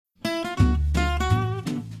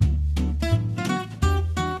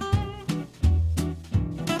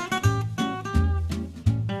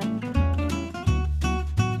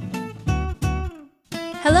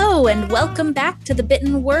And welcome back to The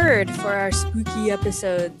Bitten Word for our spooky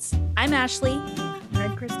episodes. I'm Ashley.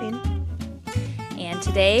 I'm Christine. And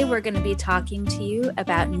today we're going to be talking to you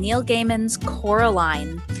about Neil Gaiman's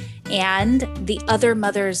Coraline and the other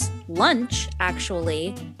mother's lunch,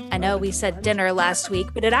 actually. I know we said dinner last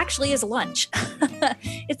week, but it actually is lunch.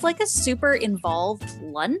 It's like a super involved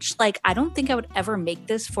lunch. Like, I don't think I would ever make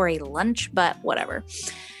this for a lunch, but whatever.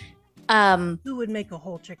 Who would make a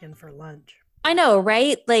whole chicken for lunch? I know,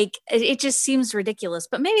 right? Like, it just seems ridiculous,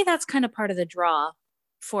 but maybe that's kind of part of the draw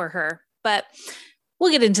for her. But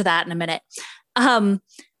we'll get into that in a minute.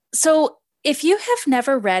 So if you have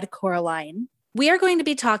never read Coraline, we are going to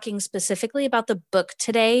be talking specifically about the book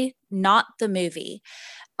today, not the movie.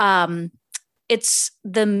 It's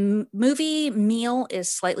the movie meal is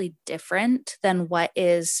slightly different than what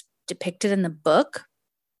is depicted in the book.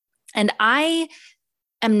 And I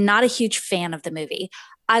am not a huge fan of the movie.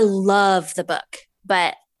 I love the book,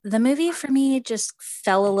 but the movie for me just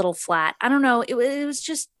fell a little flat. I don't know. It was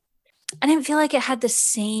just, I didn't feel like it had the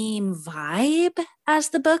same vibe as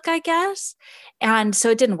the book, I guess. And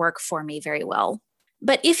so it didn't work for me very well.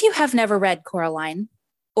 But if you have never read Coraline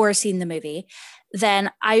or seen the movie, then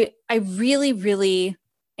I really, really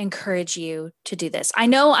encourage you to do this. I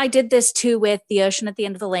know I did this too with The Ocean at the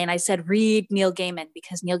End of the Lane. I said, read Neil Gaiman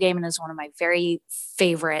because Neil Gaiman is one of my very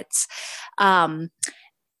favorites.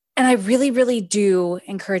 And I really, really do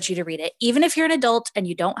encourage you to read it. Even if you're an adult and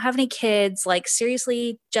you don't have any kids, like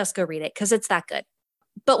seriously, just go read it because it's that good.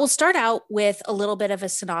 But we'll start out with a little bit of a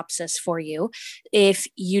synopsis for you if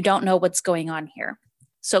you don't know what's going on here.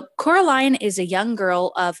 So Coraline is a young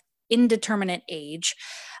girl of indeterminate age,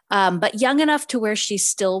 but young enough to where she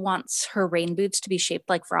still wants her rain boots to be shaped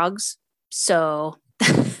like frogs. So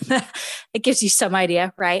it gives you some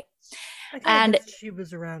idea, right? And she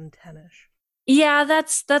was around 10-ish. Yeah,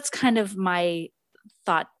 that's kind of my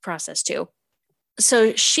thought process too.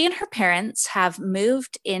 So she and her parents have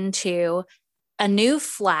moved into a new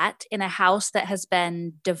flat in a house that has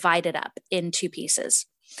been divided up in two pieces.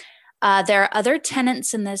 There are other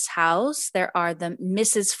tenants in this house. There are the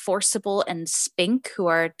Mrs. Forcible and Spink, who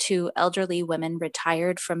are two elderly women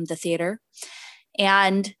retired from the theater.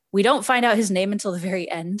 And we don't find out his name until the very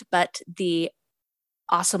end, but the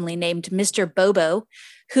awesomely named Mr. Bobo,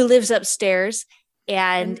 who lives upstairs.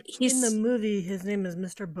 And he's in the movie, his name is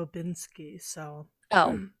Mr. Bobinski. So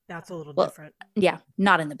that's a little different. Yeah,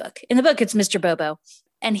 not in the book. In the book, it's Mr. Bobo.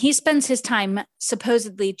 And he spends his time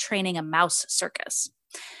supposedly training a mouse circus.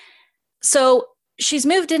 So she's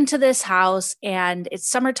moved into this house and it's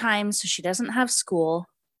summertime, so she doesn't have school.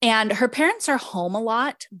 And her parents are home a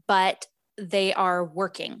lot, but they are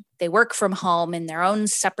working. They work from home in their own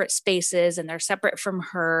separate spaces and they're separate from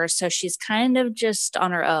her. So she's kind of just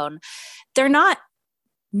on her own. They're not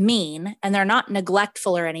mean and they're not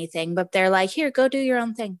neglectful or anything, but they're like, here, go do your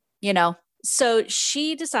own thing, you know? So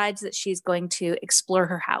she decides that she's going to explore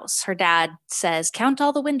her house. Her dad says, count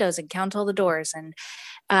all the windows and count all the doors. And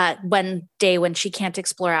one day when she can't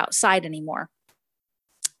explore outside anymore.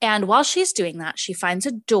 And while she's doing that, she finds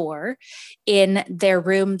a door in their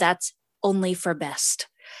room that's only for best.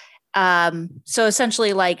 So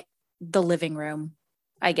essentially like the living room,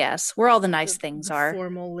 I guess, where all the nice things are.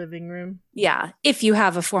 Formal living room. Yeah. If you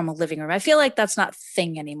have a formal living room. I feel like that's not a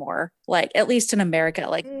thing anymore. Like, at least in America,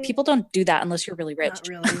 like people don't do that unless you're really rich. Not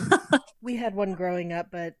really. We had one growing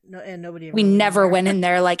up, but nobody ever we never went in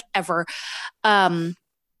there like ever.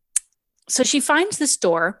 So she finds this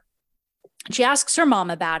door. She asks her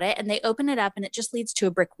mom about it and they open it up and it just leads to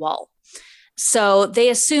a brick wall. So they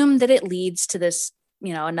assume that it leads to this,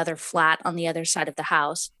 another flat on the other side of the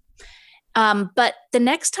house. But the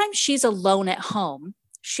next time she's alone at home,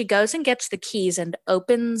 she goes and gets the keys and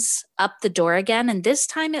opens up the door again. And this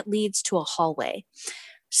time it leads to a hallway.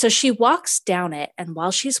 So she walks down it. And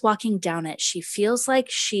while she's walking down it, she feels like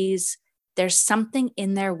there's something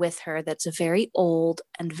in there with her that's very old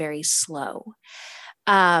and very slow.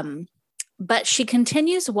 But she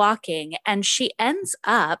continues walking and she ends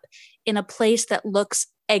up in a place that looks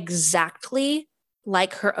exactly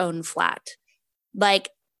like her own flat. Like,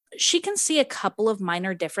 she can see a couple of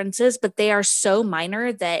minor differences, but they are so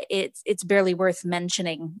minor that it's barely worth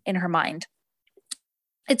mentioning in her mind.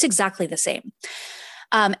 It's exactly the same.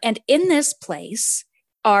 And in this place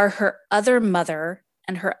are her other mother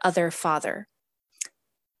and her other father.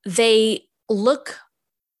 They look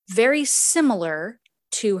very similar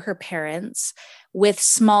to her parents with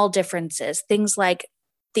small differences. Things like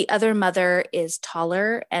the other mother is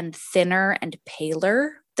taller and thinner and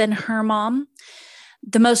paler than her mom.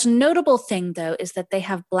 The most notable thing, though, is that they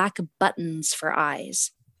have black buttons for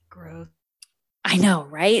eyes. Gross. I know,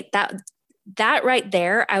 right? that right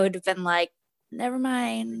there, I would have been like, never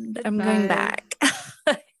mind, I'm going Goodbye.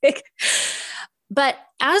 back. But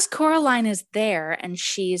as Coraline is there and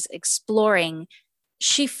she's exploring,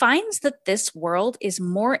 she finds that this world is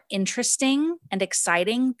more interesting and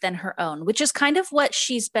exciting than her own, which is kind of what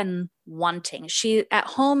she's been wanting. She at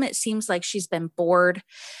home, it seems like she's been bored.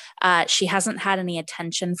 She hasn't had any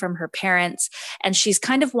attention from her parents, and she's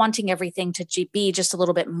kind of wanting everything to be just a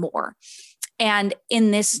little bit more. And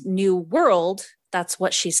in this new world, that's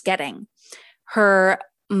what she's getting. Her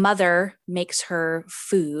mother makes her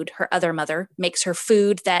food, her other mother makes her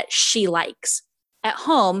food that she likes. At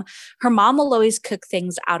home, her mom will always cook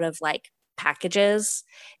things out of like packages,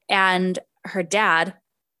 and her dad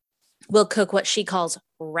will cook what she calls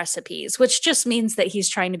recipes, which just means that he's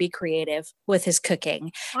trying to be creative with his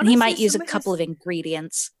cooking. And he Honestly, might use a some of couple his of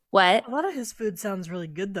ingredients. What? a lot of his food sounds really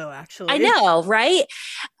good though, I actually. know, right?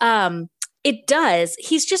 Um, it does.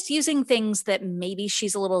 He's just using things that maybe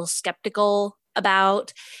she's a little skeptical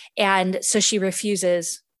about. And so she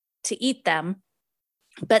refuses to eat them.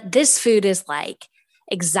 But this food is like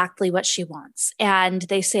exactly what she wants. And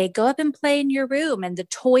they say, go up and play in your room. And the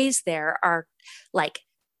toys there are like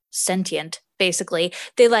sentient, basically.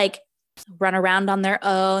 They like run around on their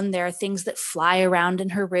own. There are things that fly around in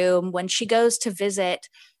her room. When she goes to visit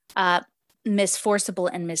uh, Miss Forcible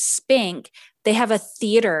and Miss Spink, they have a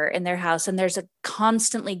theater in their house, and there's a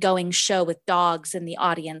constantly going show with dogs in the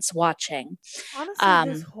audience watching. Honestly,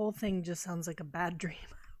 this Um, whole thing just sounds like a bad dream.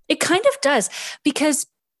 it kind of does, because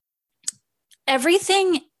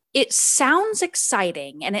everything, it sounds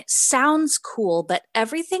exciting and it sounds cool, but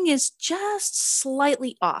everything is just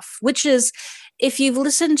slightly off, which is, if you've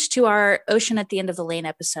listened to our Ocean at the End of the Lane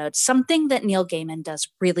episode, something that Neil Gaiman does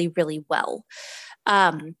really, really well.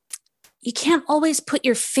 Um, you can't always put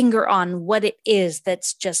your finger on what it is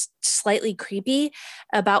that's just slightly creepy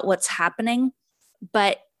about what's happening,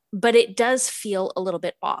 but it does feel a little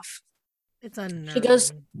bit off. It's She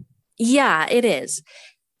goes, unnerving. yeah, it is.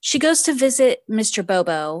 She goes to visit Mr.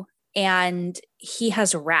 Bobo, and he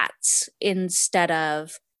has rats instead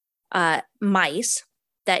of mice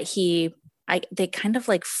that they kind of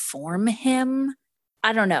like form him.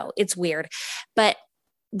 I don't know. It's weird. But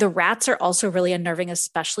the rats are also really unnerving,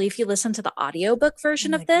 especially if you listen to the audiobook Oh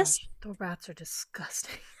version my of this. gosh, the rats are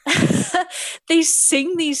disgusting. They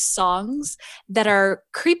sing these songs that are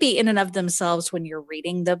creepy in and of themselves when you're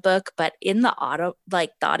reading the book, but in the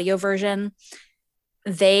audio version,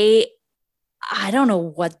 they I don't know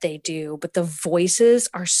what they do, but the voices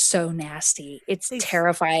are so nasty. It's They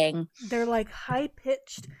terrifying. they're like high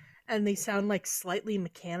pitched and they sound like slightly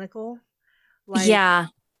mechanical. Like Yeah.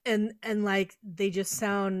 and like they just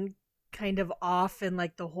sound kind of off and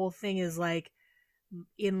like the whole thing is like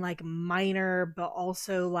in like minor but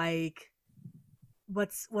also like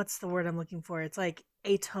what's the word I'm looking for? It's like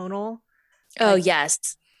atonal. Oh, Like yes.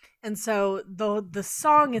 and so the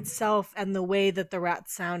song itself and the way that the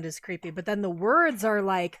rats sound is creepy, but then the words are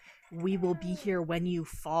like we will be here when you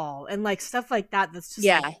fall and like stuff like that that's just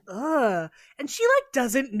like Yeah. ugh. And she like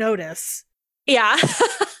doesn't notice. Yeah.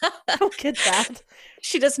 I don't get that.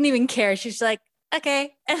 She doesn't even care. She's like,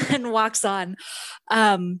 okay, and then walks on.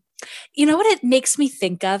 Um, you know what it makes me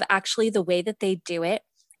think of, actually, the way that they do it?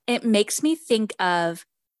 It makes me think of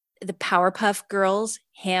the Powerpuff Girls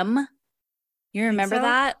hymn. You Think remember so?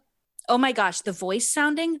 that? Oh my gosh, the voice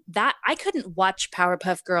sounding that I couldn't watch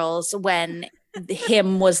Powerpuff Girls when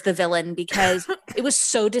him was the villain because it was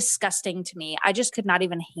so disgusting to me. I just could not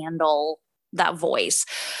even handle that voice.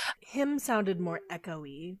 Him sounded more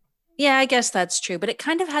echoey. Yeah, I guess that's true, but it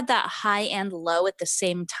kind of had that high and low at the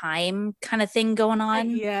same time kind of thing going on,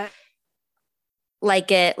 Yeah,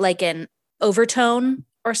 like an overtone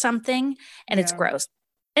or something, and it's yeah. gross.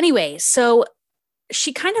 Anyway, so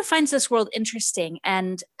she kind of finds this world interesting,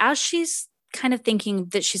 and as she's kind of thinking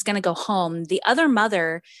that she's going to go home, the other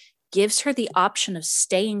mother gives her the option of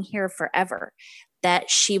staying here forever, that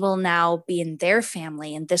she will now be in their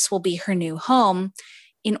family and this will be her new home.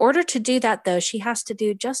 In order to do that, though, she has to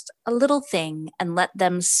do just a little thing and let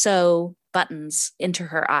them sew buttons into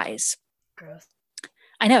her eyes. Gross.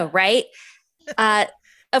 I know, right? Uh,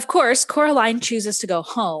 of course, Coraline chooses to go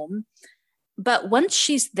home, but once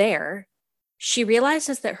she's there, she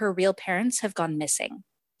realizes that her real parents have gone missing.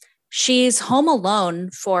 She's home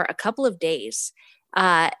alone for a couple of days,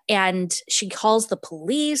 and she calls the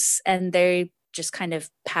police, and they just kind of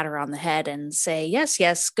pat her on the head and say, yes,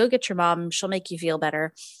 yes, go get your mom. She'll make you feel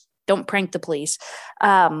better. Don't prank the police.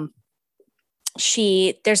 Um,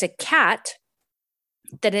 there's a cat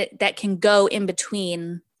that can go in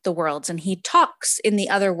between the worlds, and he talks in the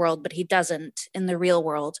other world, but he doesn't in the real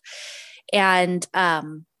world. And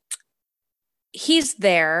he's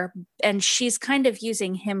there and she's kind of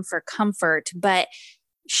using him for comfort, but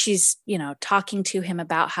she's, talking to him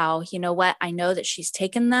about how, you know what, I know that she's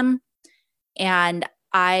taken them and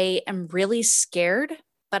I am really scared,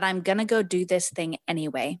 but I'm going to go do this thing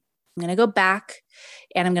anyway. I'm going to go back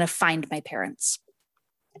and I'm going to find my parents.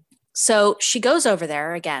 So she goes over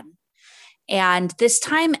there again. And this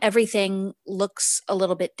time, everything looks a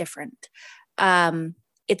little bit different.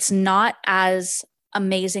 It's not as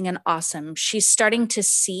amazing and awesome. She's starting to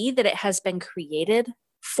see that it has been created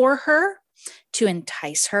for her to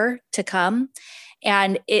entice her to come.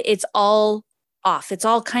 And it's all off. It's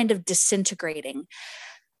all kind of disintegrating.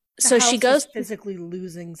 The So she house is goes, physically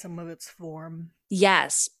losing some of its form.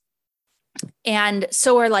 yes. And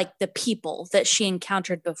so are like the people that she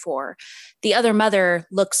encountered before. The other mother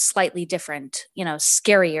looks slightly different,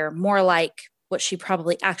 scarier, more like what she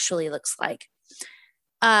probably actually looks like.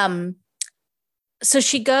 Um, so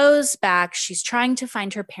she goes back, she's trying to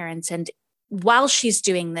find her parents. And while she's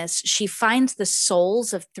doing this, she finds the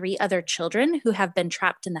souls of 3 other children who have been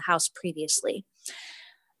trapped in the house previously.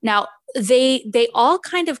 Now, they all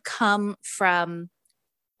kind of come from,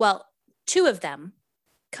 well, 2 of them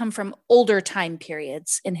come from older time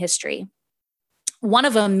periods in history. One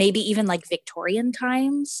of them, maybe even like Victorian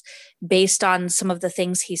times, based on some of the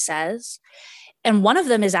things he says. And one of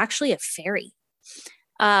them is actually a fairy.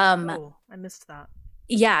 Oh, I missed that.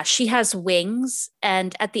 Yeah, she has wings.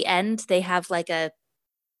 And at the end, they have like a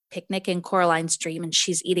picnic in Coraline's dream, and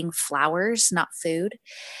she's eating flowers, not food.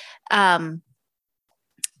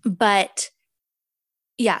 But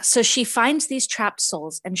yeah, so she finds these trapped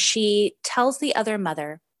souls and she tells the other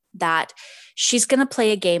mother that she's going to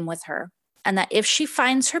play a game with her, and that if she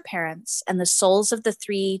finds her parents and the souls of the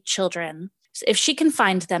 3 children, if she can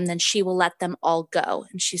find them, then she will let them all go.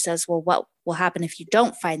 And she says, well, what will happen if you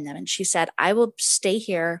don't find them? And she said, I will stay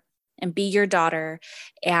here and be your daughter,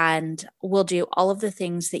 and we'll do all of the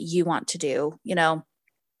things that you want to do,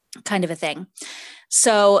 kind of a thing.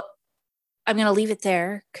 So I'm going to leave it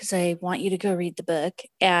there because I want you to go read the book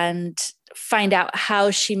and find out how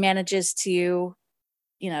she manages to,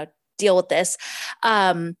 deal with this.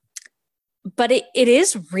 But it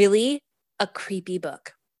is really a creepy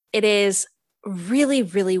book. It is really,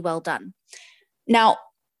 really well done. Now,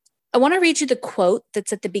 I want to read you the quote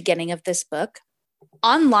that's at the beginning of this book.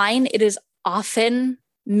 Online, it is often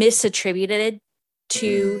misattributed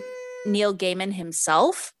to Neil Gaiman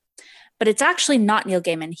himself, but it's actually not Neil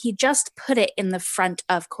Gaiman. He just put it in the front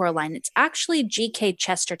of Coraline. It's actually G.K.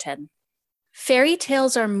 Chesterton. Fairy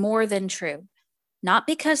tales are more than true, not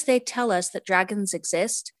because they tell us that dragons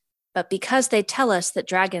exist, but because they tell us that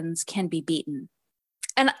dragons can be beaten.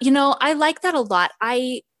 And, I like that a lot.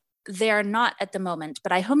 They are not at the moment,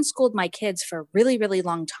 but I homeschooled my kids for a really, really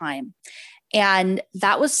long time. And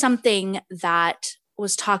that was something that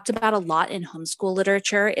was talked about a lot in homeschool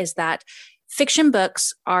literature, is that fiction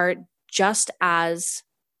books are just as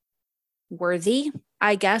worthy,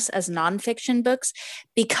 I guess, as nonfiction books,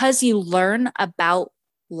 because you learn about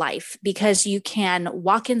life, because you can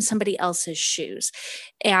walk in somebody else's shoes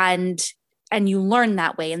and you learn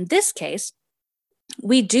that way. In this case,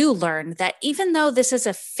 we do learn that even though this is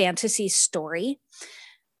a fantasy story,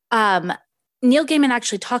 Neil Gaiman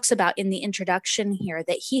actually talks about in the introduction here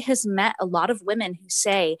that he has met a lot of women who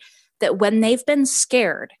say that when they've been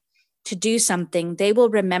scared to do something, they will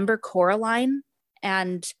remember Coraline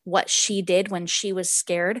and what she did when she was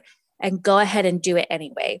scared and go ahead and do it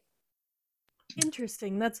anyway.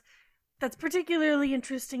 Interesting. That's particularly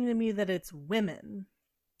interesting to me that it's women.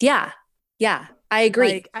 Yeah. Yeah, I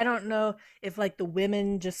agree. Like, I don't know if like the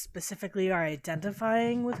women just specifically are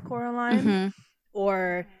identifying with Coraline,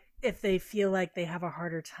 or if they feel like they have a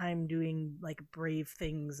harder time doing like brave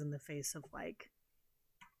things in the face of like,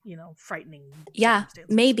 frightening circumstances.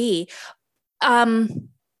 Maybe.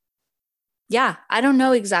 Yeah, I don't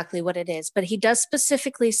know exactly what it is, but he does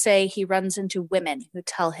specifically say he runs into women who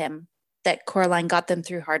tell him that Coraline got them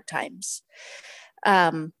through hard times.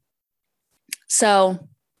 So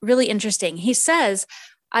really interesting. He says,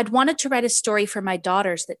 I'd wanted to write a story for my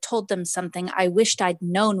daughters that told them something I wished I'd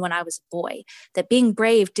known when I was a boy, that being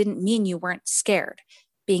brave didn't mean you weren't scared.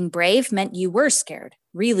 Being brave meant you were scared,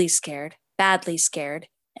 really scared, badly scared,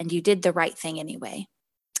 and you did the right thing anyway.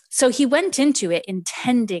 So he went into it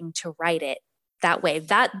intending to write it that way.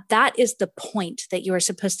 That is the point that you are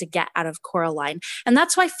supposed to get out of Coraline. And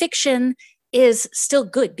that's why fiction is still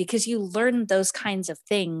good, because you learn those kinds of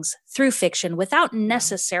things through fiction without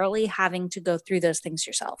necessarily having to go through those things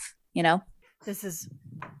yourself, This is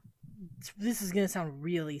going to sound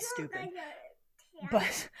really stupid,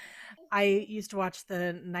 but I used to watch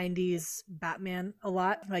the 90s Batman a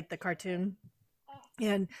lot, like the cartoon.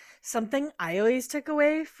 And something I always took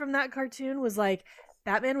away from that cartoon was like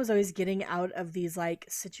Batman was always getting out of these like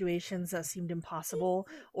situations that seemed impossible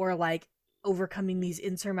or like overcoming these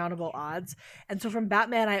insurmountable odds. And so from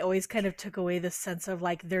Batman, I always kind of took away this sense of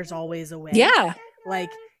like there's always a way. Yeah. Like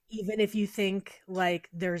even if you think like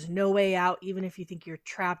there's no way out, even if you think you're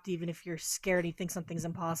trapped, even if you're scared, you think something's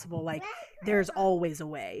impossible, like there's always a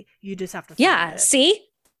way. You just have to find Yeah. it. See,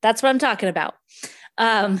 that's what I'm talking about.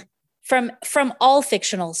 Um, from all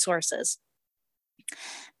fictional sources.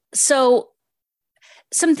 So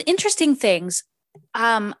some interesting things.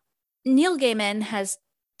 Neil Gaiman has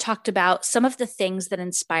talked about some of the things that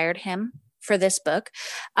inspired him for this book.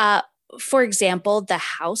 For example, the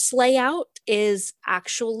house layout is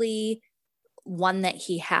actually one that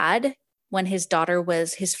he had when his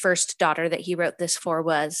first daughter that he wrote this for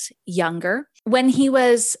was younger. When he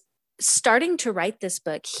was starting to write this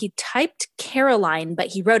book, he typed Caroline, but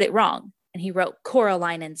he wrote it wrong and he wrote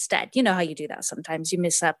Coraline instead. You know how you do that sometimes. You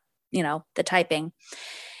miss up, the typing.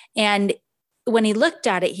 And when he looked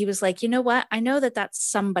at it, he was like, you know what? I know that that's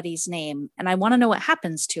somebody's name and I want to know what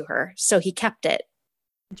happens to her. So he kept it.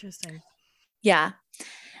 Interesting. Yeah.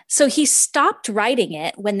 So he stopped writing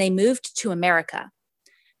it when they moved to America.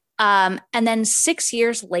 And then 6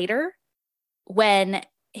 years later, when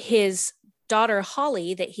his daughter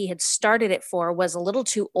Holly, that he had started it for, was a little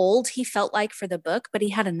too old, he felt like, for the book, but he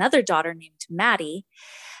had another daughter named Maddie.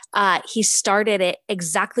 He started it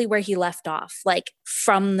exactly where he left off, like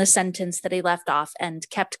from the sentence that he left off, and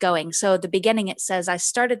kept going. So at the beginning, it says, I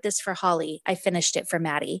started this for Holly. I finished it for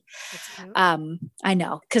Maddie. That's cute. I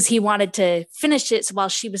know, because he wanted to finish it while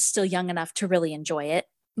she was still young enough to really enjoy it.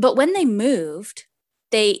 But when they moved,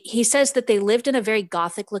 he says that they lived in a very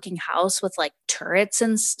Gothic looking house with like turrets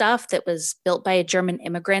and stuff that was built by a German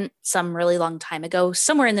immigrant some really long time ago,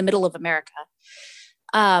 somewhere in the middle of America.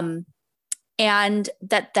 And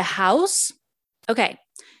that the house, okay,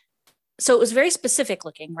 so it was very specific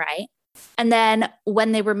looking, right? And then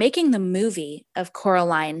when they were making the movie of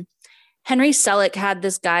Coraline, Henry Selick had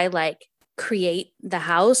this guy like create the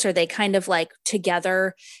house, or they kind of like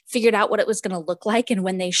together figured out what it was going to look like. And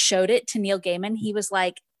when they showed it to Neil Gaiman, he was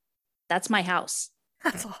like, that's my house.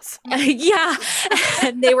 That's awesome. Yeah.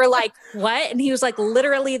 And they were like, what? And he was like,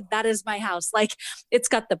 literally, that is my house. Like, it's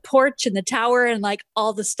got the porch and the tower and like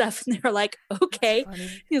all the stuff. And they were like, okay.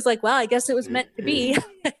 He was like, well, I guess it was meant to be.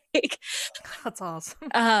 Like, that's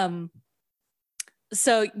awesome.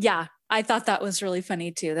 So yeah, I thought that was really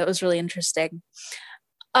funny too. That was really interesting.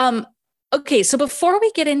 Okay, so before we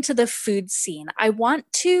get into the food scene, I want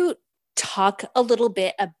to talk a little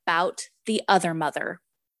bit about the other mother.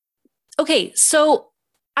 Okay, so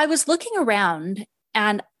I was looking around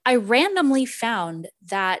and I randomly found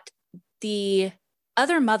that the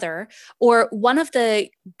other mother, or one of the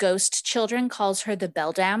ghost children, calls her the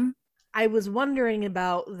Beldam. I was wondering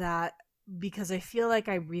about that because I feel like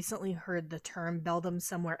I recently heard the term beldam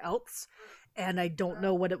somewhere else and I don't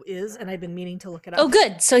know what it is, and I've been meaning to look it up. Oh,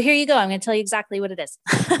 good. So here you go. I'm going to tell you exactly what it is.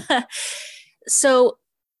 So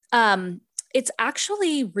it's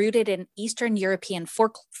actually rooted in Eastern European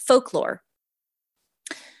folklore.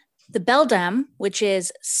 The beldam, which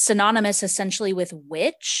is synonymous essentially with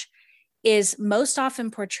witch, is most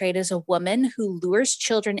often portrayed as a woman who lures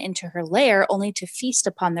children into her lair only to feast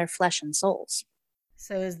upon their flesh and souls.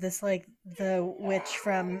 So is this like the witch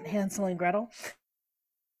from Hansel and Gretel?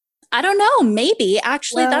 I don't know. Maybe.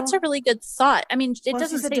 Actually, that's a really good thought. I mean, it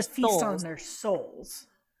doesn't say to souls. feast on their souls.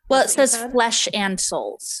 Well, it says flesh and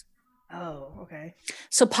souls. Oh, okay.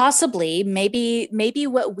 So possibly, maybe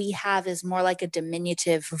what we have is more like a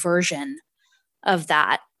diminutive version of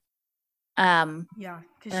that. Yeah,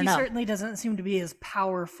 because she certainly doesn't seem to be as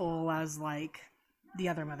powerful as like the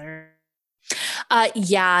other mother.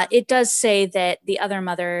 Yeah, it does say that the other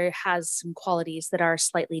mother has some qualities that are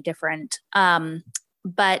slightly different.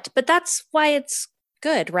 But that's why it's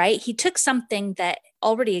good, right? He took something that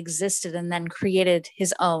already existed and then created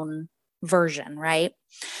his own version, right?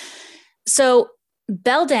 So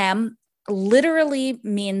beldam literally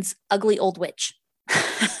means ugly old witch.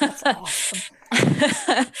 That's awesome.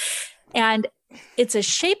 And it's a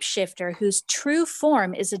shapeshifter whose true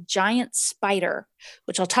form is a giant spider,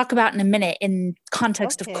 which I'll talk about in a minute in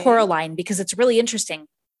context of Coraline, because it's really interesting.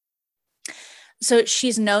 So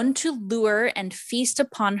she's known to lure and feast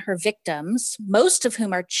upon her victims, most of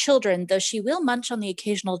whom are children, though she will munch on the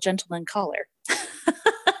occasional gentleman caller.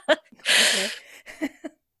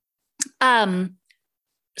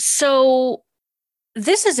 So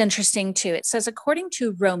this is interesting too. It says, according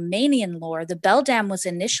to Romanian lore, the beldam was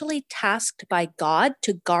initially tasked by God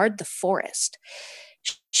to guard the forest.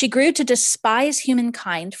 She grew to despise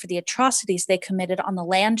humankind for the atrocities they committed on the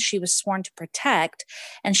land she was sworn to protect,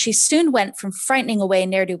 and she soon went from frightening away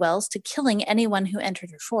ne'er-do-wells to killing anyone who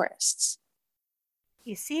entered her forests.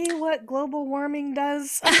 You see what global warming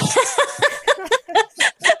does?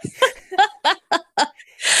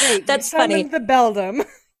 Great, you That's funny. summoned the beldam.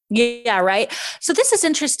 Yeah, right. So this is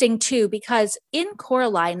interesting too, because in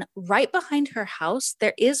Coraline, right behind her house,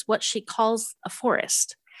 there is what she calls a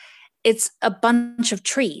forest. It's a bunch of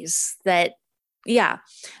trees that, yeah.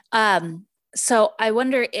 Um, so I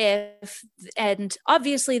wonder if, and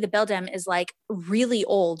obviously the beldam is like really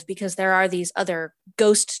old because there are these other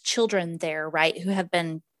ghost children there, right, who have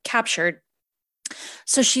been captured.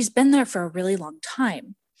 So she's been there for a really long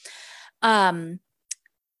time. Um,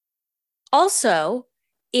 Also,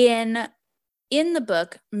 in in the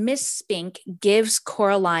book, Miss Spink gives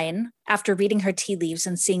Coraline, after reading her tea leaves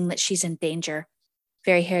and seeing that she's in danger,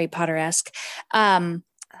 very Harry Potter-esque, um,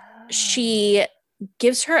 Oh. she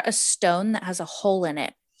gives her a stone that has a hole in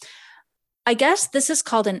it. I guess this is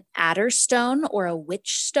called an adder stone or a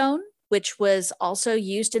witch stone, which was also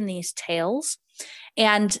used in these tales.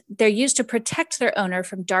 And they're used to protect their owner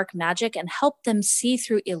from dark magic and help them see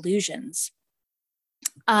through illusions,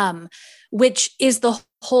 um, which is the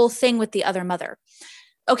whole thing with the other mother.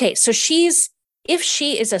 Okay, so if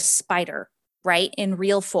she is a spider, right, in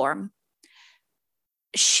real form,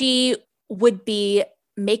 she would be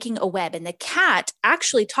making a web. And the cat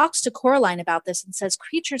actually talks to Coraline about this and says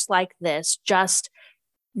creatures like this just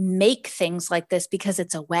make things like this because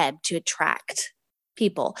it's a web to attract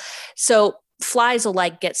people. So flies will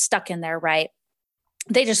like get stuck in there, right?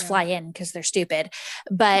 They just Yeah. fly in because they're stupid.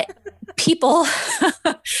 But people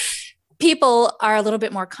people are a little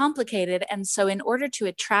bit more complicated. And so in order to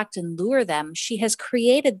attract and lure them, she has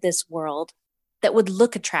created this world that would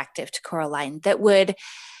look attractive to Coraline, that would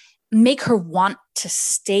make her want to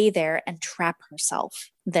stay there and trap herself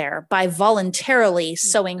there by voluntarily Yeah.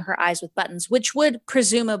 sewing her eyes with buttons, which would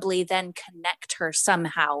presumably then connect her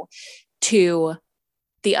somehow to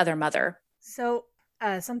the other mother. So,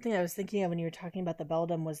 something I was thinking of when you were talking about the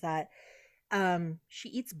beldam was that she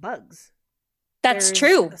eats bugs. That's There's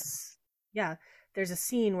true. yeah, there's a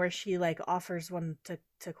scene where she like offers one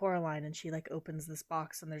to Coraline, and she like opens this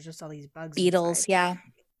box and there's just all these bugs Beetles, inside. yeah.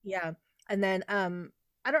 Yeah. And then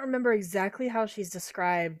I don't remember exactly how she's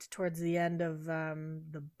described towards the end of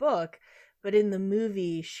the book, but in the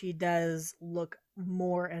movie she does look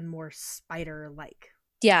more and more spider like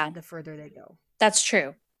Yeah, the further they go. that's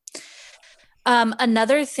true.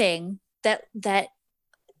 Another thing that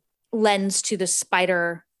lends to the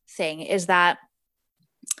spider thing is that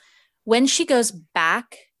when she goes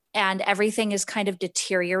back and everything is kind of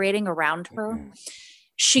deteriorating around her,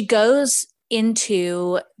 she goes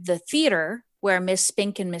into the theater where Miss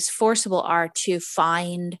Spink and Miss Forcible are to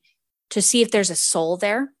see if there's a soul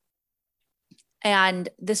there. And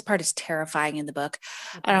this part is terrifying in the book.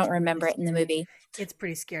 That I part's don't really remember it in the scary. movie. It's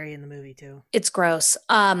pretty scary in the movie too. It's gross.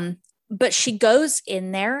 But she goes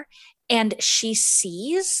in there and she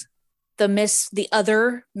sees the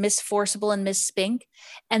other Miss Forcible and Miss Spink,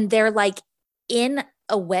 and they're like in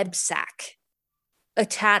a web sack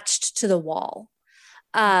attached to the wall.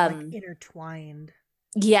 They're like Um, intertwined.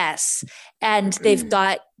 yes, and they've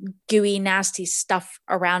got gooey, nasty stuff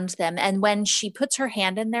around them. And when she puts her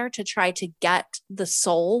hand in there to try to get the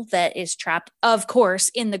soul that is trapped, of course,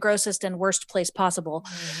 in the grossest and worst place possible,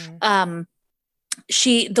 Mm-hmm. um,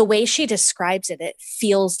 the way she describes it, it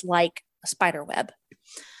feels like a spider web.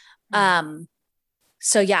 Mm. Um,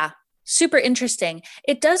 so yeah, super interesting.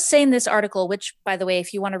 It does say in this article, which by the way,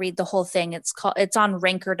 if you want to read the whole thing, it's on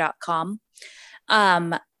ranker.com.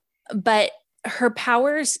 Um, but her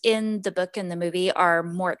powers in the book and the movie are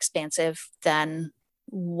more expansive than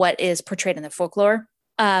what is portrayed in the folklore.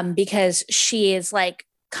 Because she is like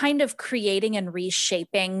kind of creating and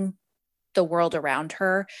reshaping the world around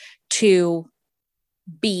her to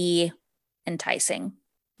be enticing,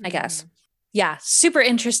 I guess. Mm-hmm. Yeah, super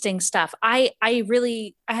interesting stuff. I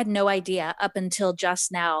had no idea up until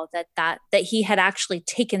just now that he had actually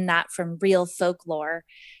taken that from real folklore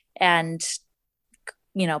and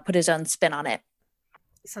put his own spin on it.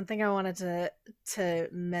 Something I wanted to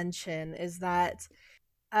mention is that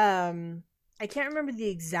um I can't remember the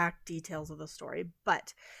exact details of the story,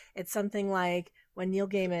 but it's something like when Neil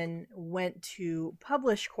Gaiman went to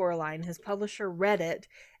publish Coraline, his publisher read it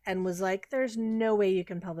and was like, there's no way you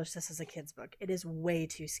can publish this as a kid's book. It is way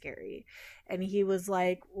too scary. And he was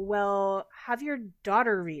like, well, have your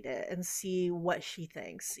daughter read it and see what she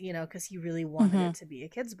thinks, because he really wanted Mm-hmm. it to be a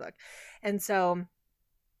kid's book. And so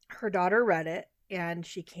her daughter read it and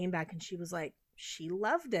she came back and she was like, she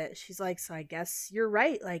loved it. She's like, so I guess you're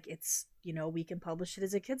right. Like, it's, we can publish it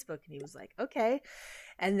as a kid's book. And he was like, okay.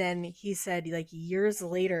 And then he said, like, years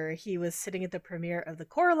later, he was sitting at the premiere of the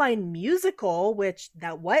Coraline musical, which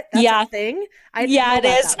that's a Yeah. thing. I didn't Yeah, know it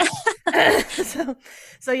about is. that.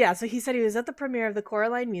 So he said he was at the premiere of the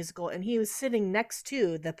Coraline musical, and he was sitting next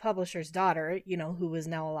to the publisher's daughter, who was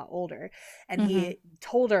now a lot older. And Hmm. he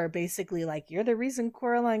told her basically, like, you're the reason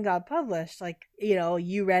Coraline got published. Like,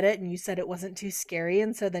 you read it and you said it wasn't too scary.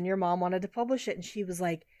 And so then your mom wanted to publish it. And she was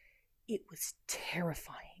like, it was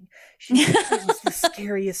terrifying. She's like, it was the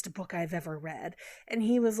scariest book I've ever read. And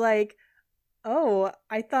he was like, oh,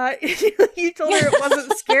 I thought you told her it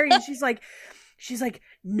wasn't scary. And she's like,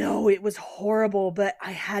 no, it was horrible, but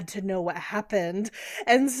I had to know what happened.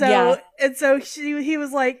 And Yeah. so he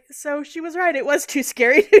was like, so she was right. It was too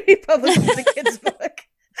scary to be published as a kid's book.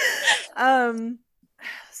 Um,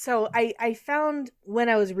 so I found, when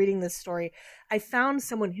I was reading this story, I found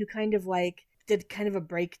someone who kind of like did kind of a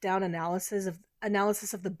breakdown analysis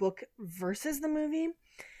of the book versus the movie,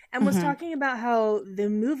 and was Hmm. talking about how the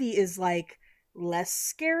movie is like less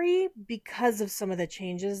scary because of some of the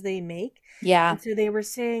changes they make. Yeah. And so they were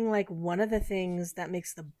saying, like, one of the things that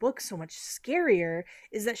makes the book so much scarier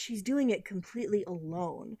is that she's doing it completely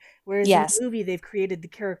alone. Whereas in the Yes. movie, they've created the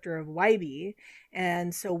character of Wybie.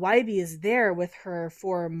 And so Wybie is there with her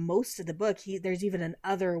for most of the book. There's even an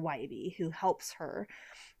other Wybie who helps her,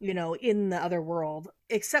 in the other world,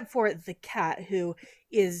 except for the cat, who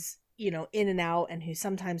is, in and out, and who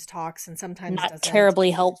sometimes talks and sometimes Not doesn't. terribly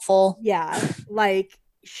helpful. Yeah, like,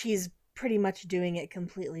 she's pretty much doing it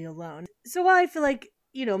completely alone. So while I feel like,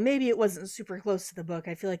 maybe it wasn't super close to the book,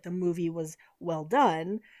 I feel like the movie was well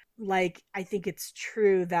done. Like, I think it's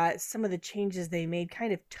true that some of the changes they made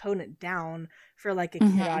kind of tone it down for like a kid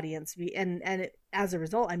Hmm. audience. As a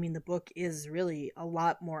result, I mean, the book is really a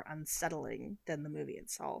lot more unsettling than the movie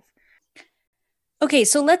itself. Okay,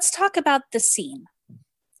 so let's talk about the scene.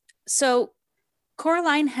 So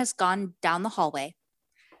Coraline has gone down the hallway.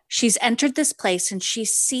 She's entered this place and she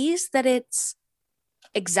sees that it's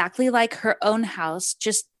exactly like her own house,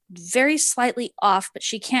 just very slightly off, but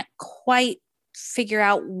she can't quite figure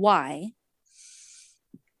out why.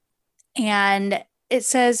 And it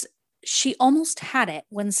says she almost had it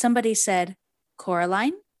when somebody said,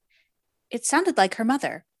 Coraline? It sounded like her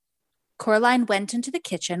mother. Coraline went into the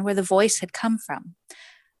kitchen where the voice had come from.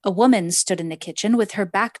 A woman stood in the kitchen with her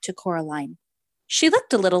back to Coraline. She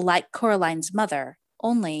looked a little like Coraline's mother,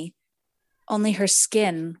 only her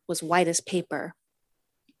skin was white as paper.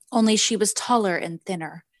 Only she was taller and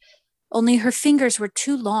thinner. Only her fingers were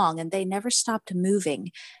too long and they never stopped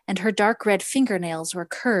moving, and her dark red fingernails were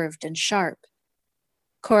curved and sharp.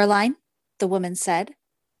 Coraline, the woman said,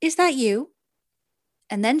 is that you?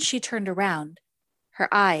 And then she turned around. Her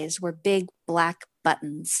eyes were big black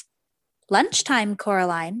buttons. Lunchtime,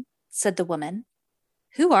 Coraline, said the woman.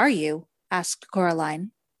 Who are you? Asked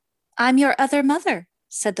Coraline. I'm your other mother,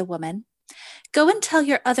 said the woman. Go and tell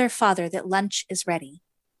your other father that lunch is ready.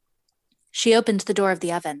 She opened the door of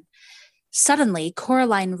the oven. Suddenly,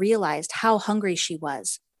 Coraline realized how hungry she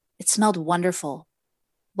was. It smelled wonderful.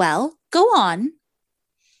 Well, go on.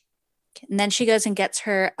 And then she goes and gets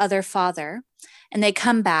her other father, and they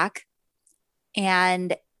come back,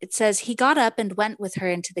 and it says he got up and went with her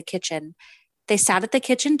into the kitchen. They sat at the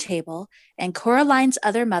kitchen table, and Coraline's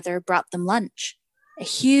other mother brought them lunch: a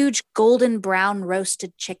huge golden brown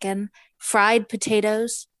roasted chicken, fried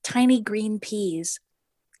potatoes, tiny green peas.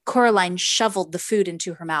 Coraline shoveled the food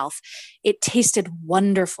into her mouth. It tasted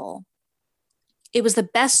wonderful. It was the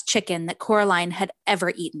best chicken that Coraline had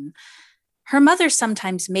ever eaten. Her mother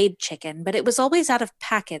sometimes made chicken, but it was always out of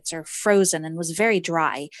packets or frozen and was very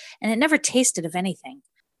dry, and it never tasted of anything.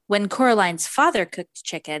 When Coraline's father cooked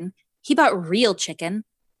chicken, he bought real chicken,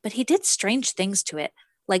 but he did strange things to it,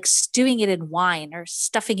 like stewing it in wine or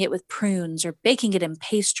stuffing it with prunes or baking it in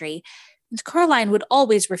pastry, and Coraline would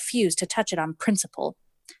always refuse to touch it on principle.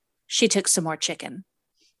 She took some more chicken.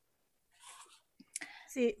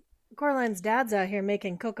 See, Coraline's dad's out here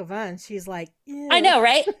making coq au vin. She's like, I ew. know,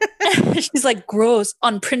 right? She's like, gross.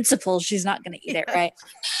 On principle, she's not going to eat it, Yeah. right?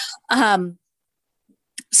 Um,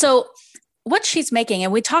 so what she's making,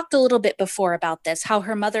 and we talked a little bit before about this, how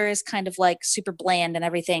her mother is kind of like super bland and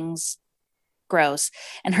everything's gross,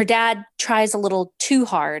 and her dad tries a little too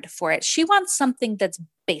hard for it. She wants something that's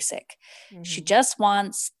basic. She Mm-hmm. just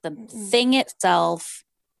wants the thing itself,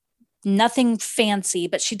 nothing fancy,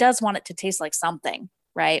 but she does want it to taste like something,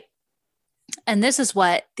 right? And this is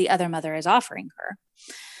what the other mother is offering her.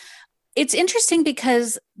 It's interesting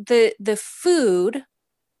because the food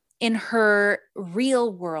in her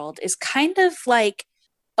real world is kind of like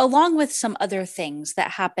along with some other things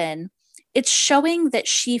that happen, it's showing that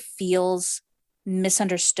she feels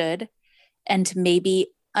misunderstood and maybe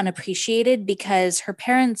unappreciated because her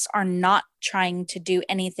parents are not trying to do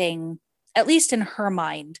anything, at least in her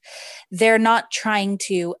mind. They're not trying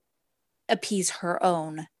to appease her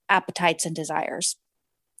own appetites and desires.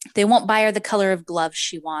 They won't buy her the color of gloves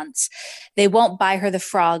she wants. They won't buy her the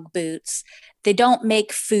frog boots. They don't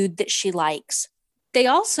make food that she likes. They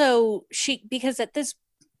also, because at this,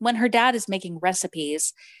 when her dad is making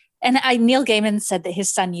recipes, and Neil Gaiman said that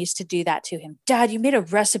his son used to do that to him. Dad, you made a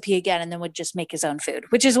recipe again, and then would just make his own food,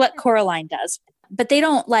 which is what Coraline does. But they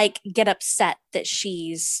don't like get upset that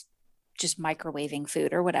she's just microwaving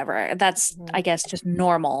food or whatever. That's, I guess, just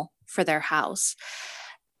normal for their house.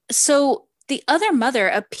 So the other mother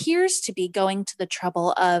appears to be going to the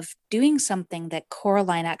trouble of doing something that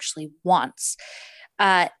Coraline actually wants.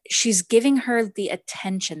 She's giving her the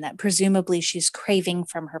attention that presumably she's craving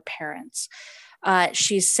from her parents.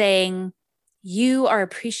 She's saying, you are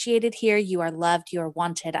appreciated here. You are loved. You are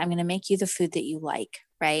wanted. I'm going to make you the food that you like.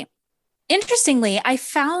 Right. Interestingly, I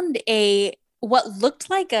found what looked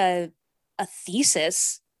like a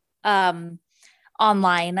thesis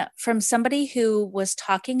online from somebody who was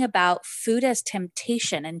talking about food as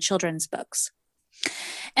temptation in children's books.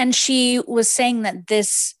 And she was saying that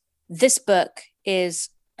this book is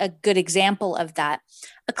a good example of that.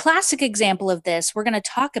 A classic example of this, we're going to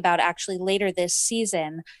talk about actually later this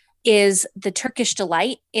season, is the Turkish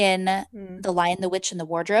delight in The Lion, the Witch, and the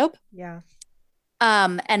Wardrobe. Yeah.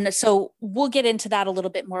 And so we'll get into that a little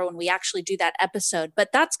bit more when we actually do that episode. But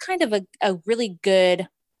that's kind of a really good,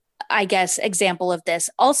 I guess, example of this.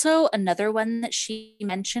 Also, another one that she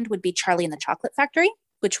mentioned would be Charlie and the Chocolate Factory,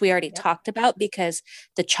 which we already talked about, because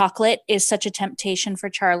the chocolate is such a temptation for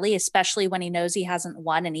Charlie, especially when he knows he hasn't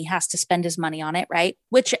won and he has to spend his money on it, right?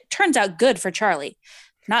 Which turns out good for Charlie,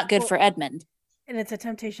 not good for Edmund. And it's a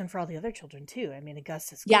temptation for all the other children, too. I mean,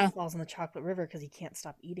 Augustus falls in the chocolate river because he can't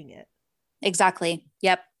stop eating it. Exactly.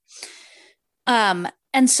 Yep.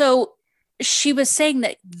 And so she was saying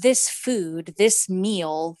that this food, this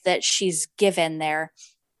meal that she's given there,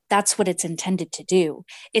 that's what it's intended to do.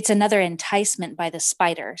 It's another enticement by the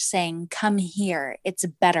spider saying, come here, it's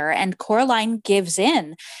better. And Coraline gives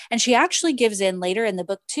in. And she actually gives in later in the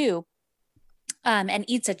book too, and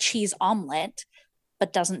eats a cheese omelet,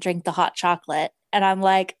 but doesn't drink the hot chocolate. And I'm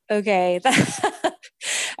like, okay,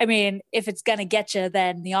 I mean, if it's going to get you,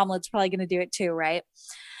 then the omelet's probably going to do it too, right?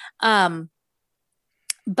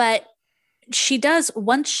 But she does,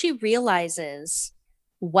 once she realizes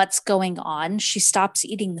what's going on, she stops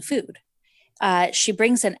eating the food. She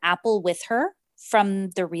brings an apple with her from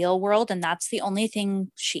the real world, and that's the only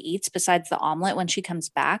thing she eats besides the omelet when she comes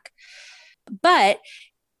back. But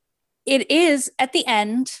it is, at the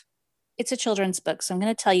end, it's a children's book, so I'm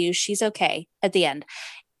going to tell you she's okay at the end.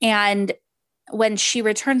 And when she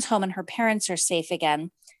returns home and her parents are safe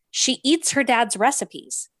again, she eats her dad's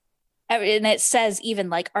recipes. And it says even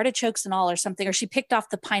like artichokes and all or something, or she picked off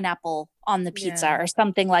the pineapple on the pizza or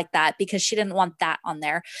something like that because she didn't want that on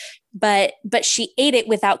there. But she ate it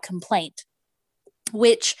without complaint,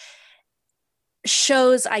 which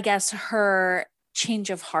shows, I guess, her change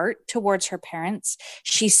of heart towards her parents.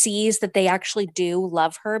 She sees that they actually do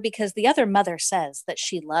love her, because the other mother says that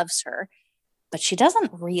she loves her, but she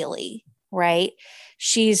doesn't really, right?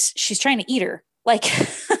 She's trying to eat her. Like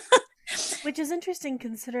which is interesting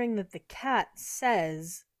considering that the cat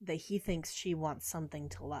says that he thinks she wants something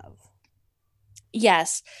to love.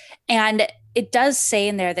 Yes. And it does say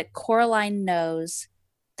in there that Coraline knows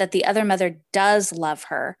that the other mother does love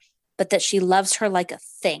her, but that she loves her like a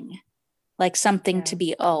thing, like something to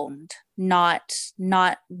be owned, not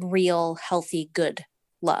real, healthy, good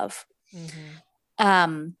love.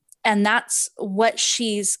 Mm-hmm. And that's what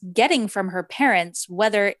she's getting from her parents,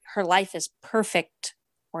 whether her life is perfect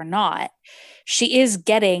or not. She is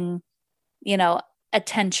getting,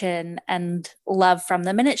 attention and love from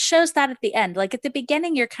them. And it shows that at the end. Like at the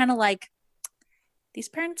beginning, you're kind of like, these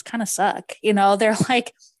parents kind of suck. They're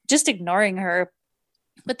like just ignoring her.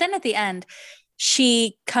 But then at the end,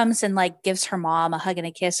 she comes and like gives her mom a hug and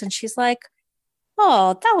a kiss. And she's like,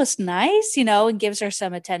 oh, that was nice, and gives her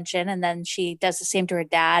some attention. And then she does the same to her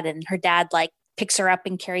dad. And her dad like picks her up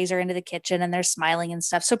and carries her into the kitchen, and they're smiling and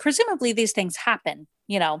stuff. So presumably these things happen,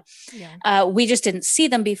 we just didn't see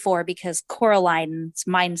them before because Coraline's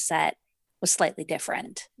mindset was slightly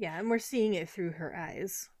different. Yeah. And we're seeing it through her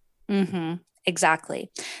eyes. Mm-hmm.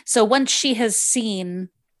 Exactly. So once she has seen,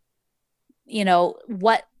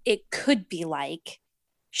 what it could be like,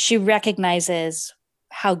 she recognizes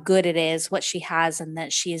how good it is, what she has, and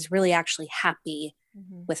that she is really actually happy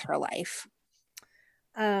with her life.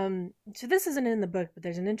 So this isn't in the book, but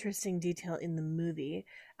there's an interesting detail in the movie,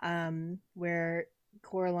 where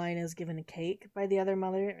Coraline is given a cake by the other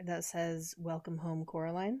mother that says "Welcome home,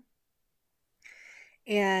 Coraline."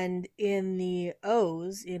 And in the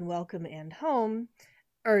O's in Welcome and Home,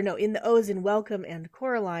 or no, in the O's in Welcome and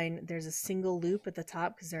Coraline, there's a single loop at the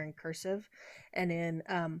top because they're in cursive. And in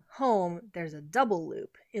Home, there's a double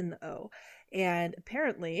loop in the O. And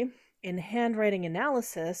apparently, in handwriting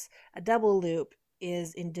analysis, a double loop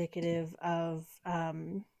is indicative of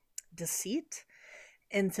deceit.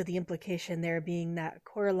 And so the implication there being that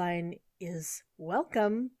Coraline is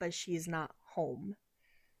welcome, but she's not home.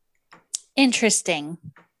 Interesting.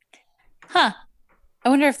 Huh. I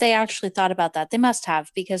wonder if they actually thought about that. They must have,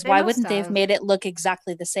 because They why must wouldn't they have have. made it look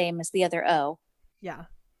exactly the same as the other O? Yeah.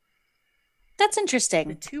 That's The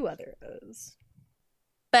interesting. two other O's.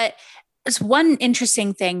 But it's one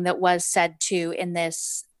interesting thing that was said too in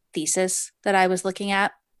this thesis that I was looking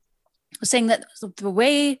at was saying that the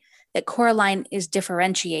way that Coraline is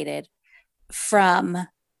differentiated from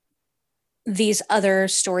these other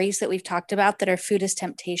stories that we've talked about that are food as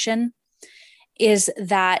temptation is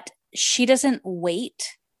that she doesn't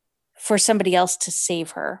wait for somebody else to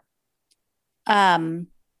save her. Um,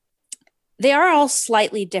 they are all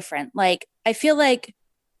slightly different. Like, I feel like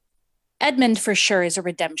Edmund for sure is a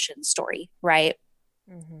redemption story, right?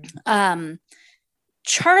 Mm-hmm. Um,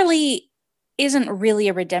 Charlie isn't really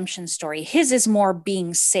a redemption story. His is more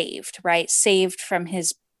being saved, right? Saved from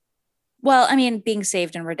his, well, I mean, being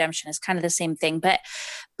saved and redemption is kind of the same thing, but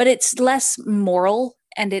it's less moral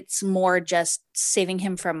and it's more just saving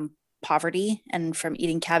him from poverty and from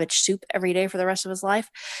eating cabbage soup every day for the rest of his life.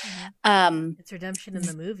 Mm-hmm. Um, It's redemption in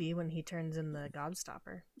the movie when he turns in the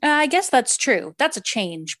Gobstopper. I guess that's true. That's a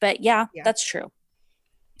change, but yeah, Yeah. that's true.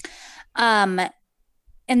 Um,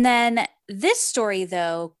 and then this story,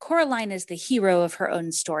 though, Coraline is the hero of her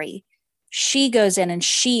own story. She goes in and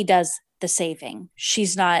she does the saving.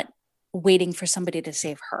 She's not waiting for somebody to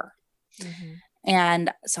save her. Mm-hmm.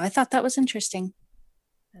 And so I thought that was interesting.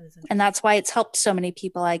 That is And interesting. that's why it's helped so many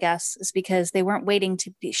people, I guess, is because they weren't waiting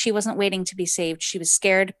to be, she wasn't waiting to be saved. She was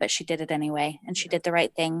scared, but she did it anyway. And she Yeah. did the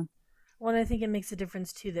right thing. Well, and I think it makes a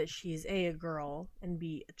difference too that she's a girl and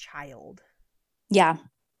b a child. Yeah,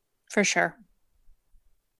 for sure.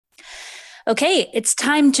 Okay, it's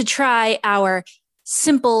time to try our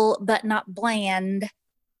simple but not bland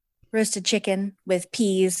roasted chicken with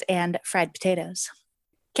peas and fried potatoes.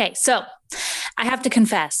 Okay, so I have to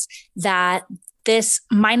confess that this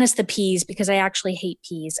minus the peas because I actually hate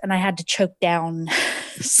peas and I had to choke down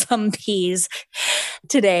some peas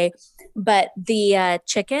today. But the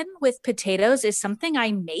chicken with potatoes is something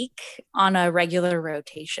I make on a regular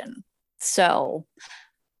rotation. So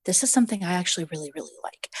this is something I actually really, really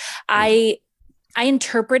like. I I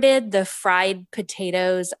interpreted the fried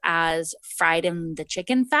potatoes as fried in the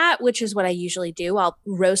chicken fat, which is what I usually do. I'll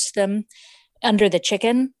roast them under the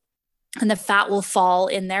chicken and the fat will fall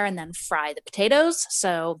in there and then fry the potatoes.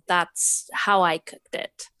 So that's how I cooked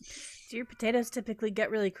it. Do your potatoes typically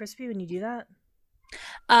get really crispy when you do that?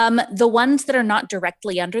 The ones that are not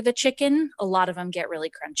directly under the chicken, a lot of them get really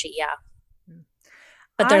crunchy. Yeah. Mm.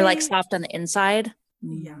 But they're like I soft on the inside.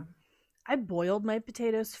 Yeah. Mm. I boiled my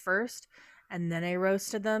potatoes first and then I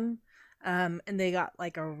roasted them. And they got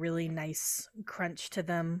like a really nice crunch to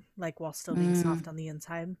them, like while still being Mm. soft on the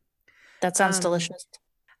inside. That sounds Um, delicious.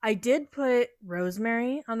 I did put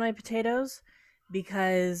rosemary on my potatoes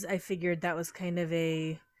because I figured that was kind of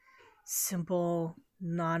a simple,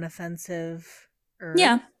 non offensive herb.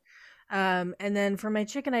 Yeah. And then for my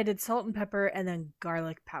chicken, I did salt and pepper and then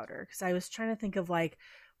garlic powder because I was trying to think of like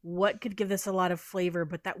what could give this a lot of flavor,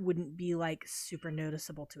 but that wouldn't be like super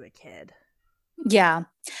noticeable to a kid. Yeah.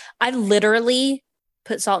 I literally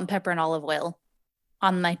put salt and pepper and olive oil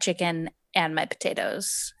on my chicken and my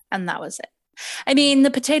potatoes. And that was it. I mean,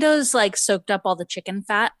 the potatoes like soaked up all the chicken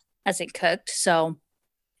fat as it cooked. So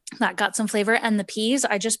that got some flavor. And the peas,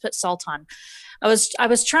 I just put salt on. I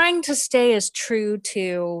was trying to stay as true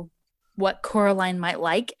to what Coraline might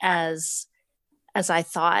like as I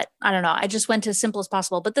thought. I don't know. I just went as simple as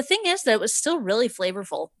possible. But the thing is that it was still really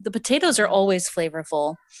flavorful. The potatoes are always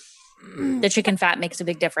flavorful. The chicken fat makes a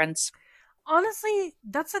big difference. Honestly,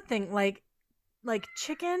 that's the thing. Like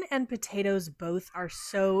chicken and potatoes both are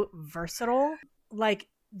so versatile. Like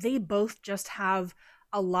they both just have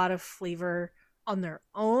a lot of flavor on their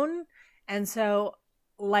own. And so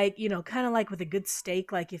like, kind of like with a good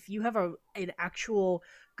steak, like if you have an actual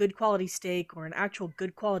good quality steak or an actual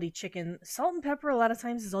good quality chicken, salt and pepper a lot of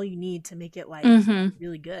times is all you need to make it like Mm-hmm.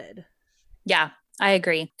 really good. Yeah, I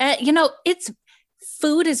agree. It's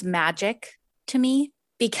food is magic to me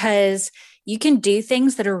because you can do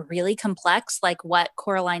things that are really complex, like what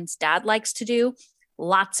Coraline's dad likes to do.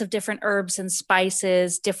 Lots of different herbs and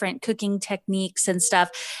spices, different cooking techniques and stuff.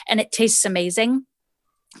 And it tastes amazing.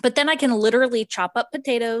 But then I can literally chop up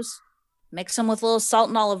potatoes, mix them with a little salt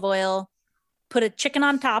and olive oil, put a chicken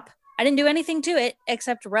on top. I didn't do anything to it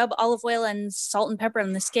except rub olive oil and salt and pepper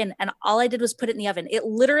on the skin. And all I did was put it in the oven. It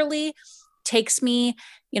literally takes me,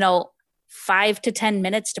 5 to 10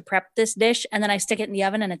 minutes to prep this dish. And then I stick it in the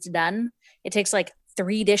oven and it's done. It takes like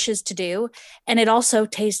 3 dishes to do. And it also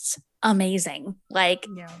tastes amazing. Like,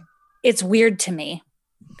 Yeah. it's weird to me.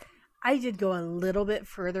 I did go a little bit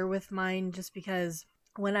further with mine just because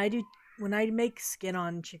when I make skin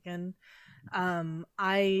on chicken,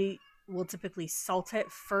 I will typically salt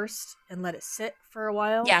it first and let it sit for a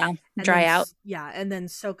while. Yeah, And dry then out. and then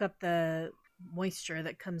soak up the moisture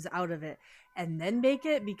that comes out of it and then bake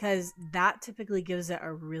it, because that typically gives it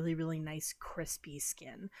a really, really nice crispy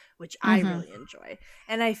skin, which I Mm-hmm. really enjoy.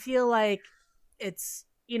 And I feel like it's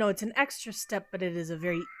an extra step, but it is a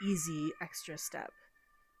very easy extra step.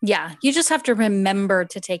 Yeah, you just have to remember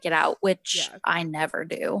to take it out, which Yeah. I never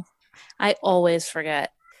do. I always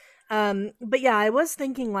forget. But yeah, I was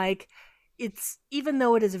thinking like it's even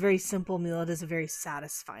though it is a very simple meal, it is a very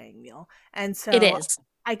satisfying meal. And It so is.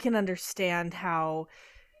 I can understand how,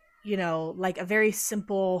 like a very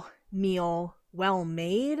simple meal, well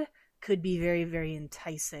made, could be very, very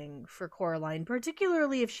enticing for Coraline,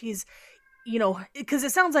 particularly if she's, because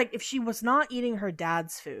it sounds like if she was not eating her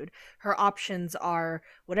dad's food, her options are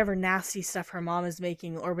whatever nasty stuff her mom is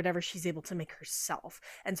making or whatever she's able to make herself.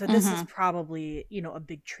 And so this is Mm-hmm. probably, a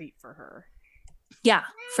big treat for her. Yeah,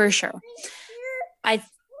 for sure. I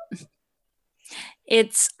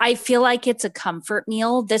I feel like it's a comfort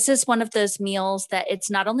meal. This is one of those meals that it's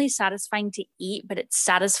not only satisfying to eat, but it's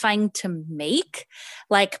satisfying to make.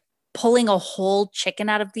 Like pulling a whole chicken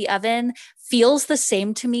out of the oven feels the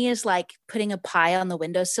same to me as like putting a pie on the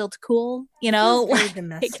windowsill to cool, It feels very Like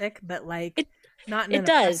domestic, but like it not in it an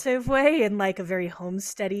does. oppressive way, in like a very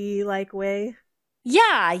homesteady like way.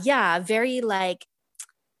 Yeah, yeah, very like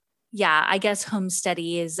yeah, I guess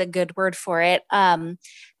homesteady is a good word for it.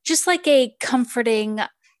 Just like a comforting,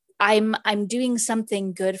 I'm doing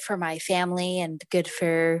something good for my family and good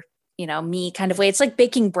for, me kind of way. It's like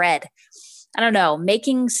baking bread. I don't know,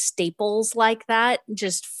 making staples like that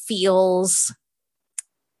just feels,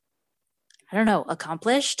 I don't know,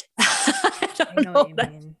 accomplished. I know what you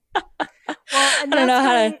mean. Well, and I don't know that's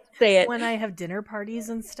how to why say it. when I have dinner parties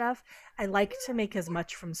and stuff, I like to make as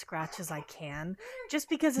much from scratch as I can, just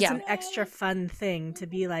because it's Yeah. an extra fun thing to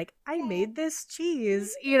be like, I made this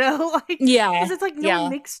cheese, like, because Yeah. it's like no one Yeah.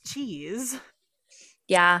 makes cheese.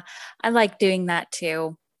 Yeah. I like doing that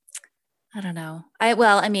too. I don't know.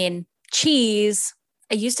 I mean, cheese.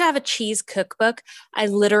 I used to have a cheese cookbook. I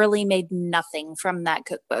literally made nothing from that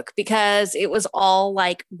cookbook because it was all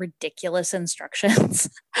like ridiculous instructions.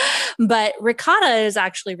 But ricotta is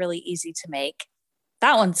actually really easy to make.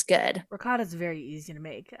 That one's good. Ricotta is very easy to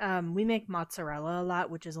make. We make mozzarella a lot,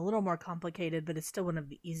 which is a little more complicated, but it's still one of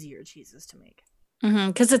the easier cheeses to make.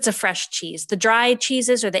 Because it's a fresh cheese. The dry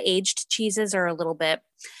cheeses or the aged cheeses are a little bit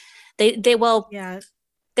they well Yeah,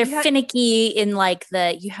 they're you had. finicky in like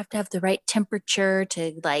you have to have the right temperature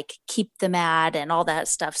to like keep them at and all that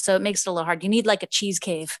stuff. So it makes it a little hard. You need like a cheese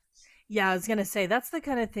cave. Yeah, I was gonna say that's the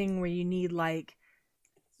kind of thing where you need like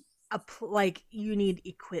like you need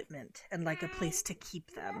equipment and like a place to keep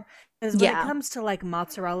them. Because when it Yeah. comes to like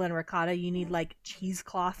mozzarella and ricotta, you need like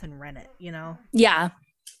cheesecloth and rennet. Yeah.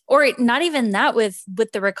 Or not even that with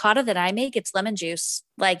the ricotta that I make, it's lemon juice.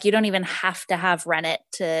 Like you don't even have to have rennet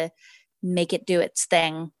to make it do its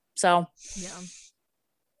thing. So Yeah.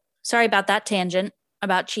 sorry about that tangent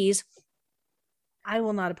about cheese. I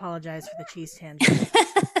will not apologize for the cheese tangent.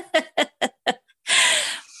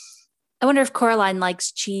 I wonder if Coraline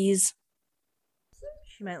likes cheese,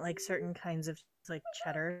 She might like certain kinds of like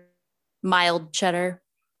cheddar. mild cheddar.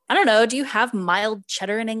 I don't know. Do you have mild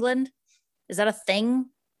cheddar in England? Is that a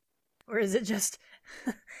thing? Or is it just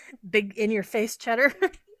big in your face cheddar?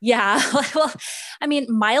 Yeah. Well, I mean,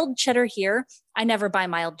 mild cheddar here, I never buy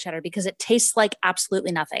mild cheddar because it tastes like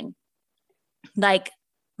absolutely nothing. Like,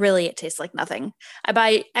 really, it tastes like nothing. I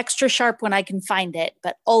buy extra sharp when I can find it,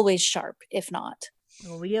 but always sharp if not.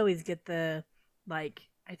 Well, we always get the like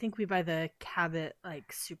I think we buy the Cabot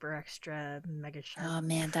like super extra mega sharp. Oh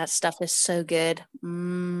man, that stuff is so good.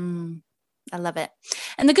 I love it.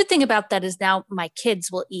 And the good thing about that is now my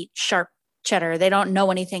kids will eat sharp cheddar. They don't know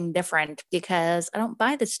anything different because I don't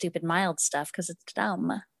buy the stupid mild stuff because it's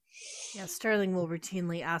dumb. Yeah, Sterling will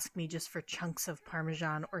routinely ask me just for chunks of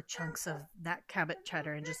Parmesan or chunks of that Cabot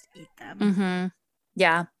cheddar and just eat them. Mm-hmm.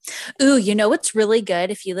 Yeah. Ooh, you know what's really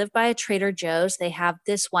good? If you live by a Trader Joe's, they have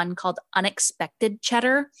this one called Unexpected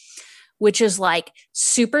Cheddar, which is like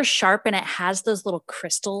super sharp and it has those little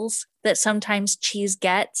crystals that sometimes cheese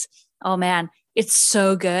gets. Oh man, it's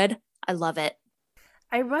so good. I love it.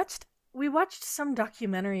 I watched we watched some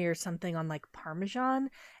documentary or something on like Parmesan,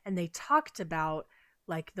 and they talked about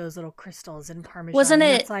like those little crystals in Parmesan, Wasn't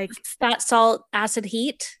and it it's like, fat, salt, acid,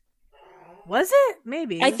 heat? was it? I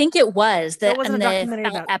Maybe. think it was So it the wasn't in a the documentary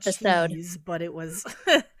fat about episode. cheese, but it was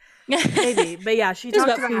maybe. It But yeah, she was talked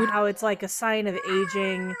about about food. how it's like a sign of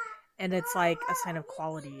aging and it's like a sign of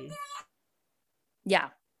quality. Yeah,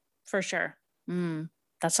 for sure. Mm,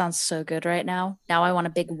 that sounds so good right now. Now I want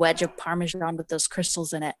a big wedge of Parmesan with those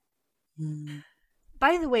crystals in it. Mm.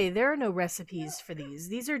 By the way, there are no recipes for these.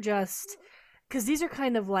 These are just because these are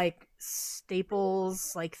kind of like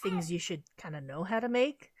staples, like things you should kind of know how to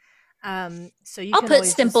make. So you I'll can put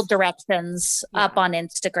always simple just, directions up yeah. on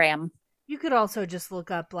Instagram. You could also just look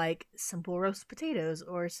up like simple roast potatoes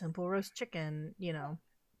or simple roast chicken.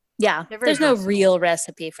 Yeah, They're very there's no versatile. real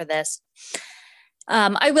recipe for this.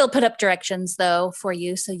 I will put up directions though for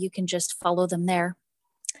you so you can just follow them there.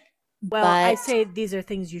 Well, I But say these are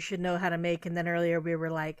things you should know how to make, and then earlier we were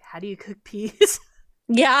like, how do you cook peas?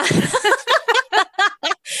 yeah,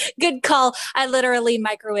 good call. I literally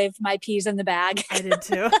microwaved my peas in the bag. I did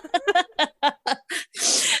too.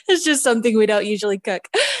 It's just something we don't usually cook.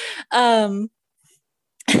 Um,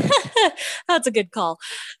 that's a good call.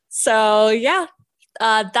 So, yeah,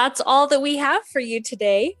 that's all that we have for you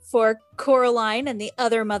today for Coraline and the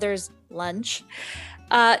Other Mother's Lunch.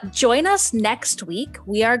 Join us next week.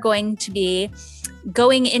 We are going to be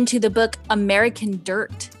going into the book American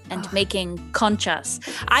Dirt and making conchas.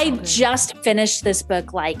 I just finished this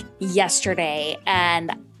book like yesterday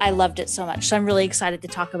and I loved it so much. So I'm really excited to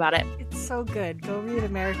talk about it. It's so good. Go read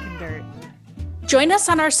American Dirt. Join us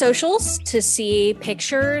on our socials to see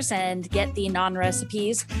pictures and get the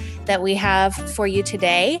non-recipes that we have for you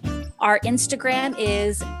today. Our Instagram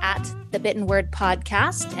is at the Bitten Word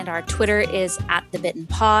Podcast and our Twitter is at the Bitten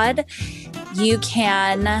Pod. You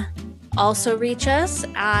can also reach us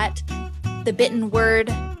at the Bitten Word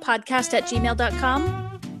Podcast at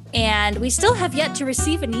gmail.com. And we still have yet to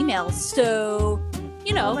receive an email. So,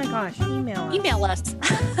 oh my gosh, email us.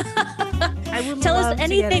 I would Tell love us to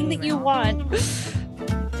anything get an that you email. want.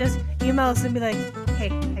 Just email us and be like, hey,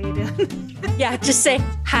 how you doing? Yeah, just say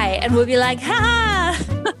hi and we'll be like, ha!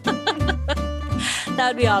 That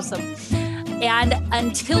would be awesome. And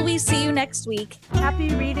until we see you next week,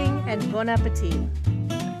 Happy reading and bon appetit.